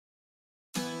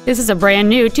This is a brand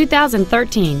new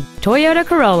 2013 Toyota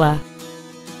Corolla.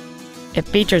 It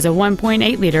features a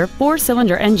 1.8-liter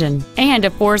four-cylinder engine and a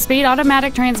 4-speed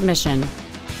automatic transmission.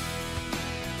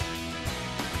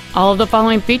 All of the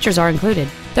following features are included: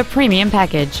 the premium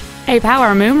package, a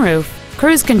power moonroof,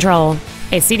 cruise control,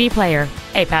 a CD player,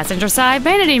 a passenger side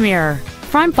vanity mirror,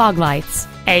 front fog lights,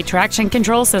 a traction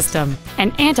control system,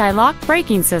 an anti-lock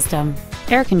braking system,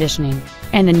 air conditioning,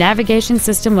 and the navigation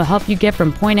system will help you get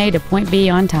from point A to point B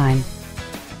on time.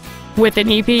 With an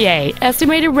EPA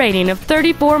estimated rating of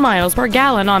 34 miles per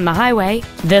gallon on the highway,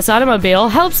 this automobile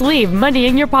helps leave money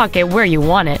in your pocket where you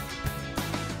want it.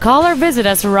 Call or visit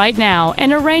us right now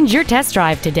and arrange your test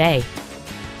drive today.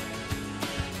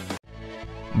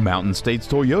 Mountain States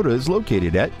Toyota is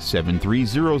located at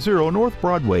 7300 North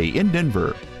Broadway in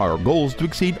Denver. Our goal is to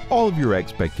exceed all of your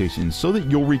expectations so that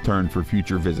you'll return for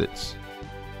future visits.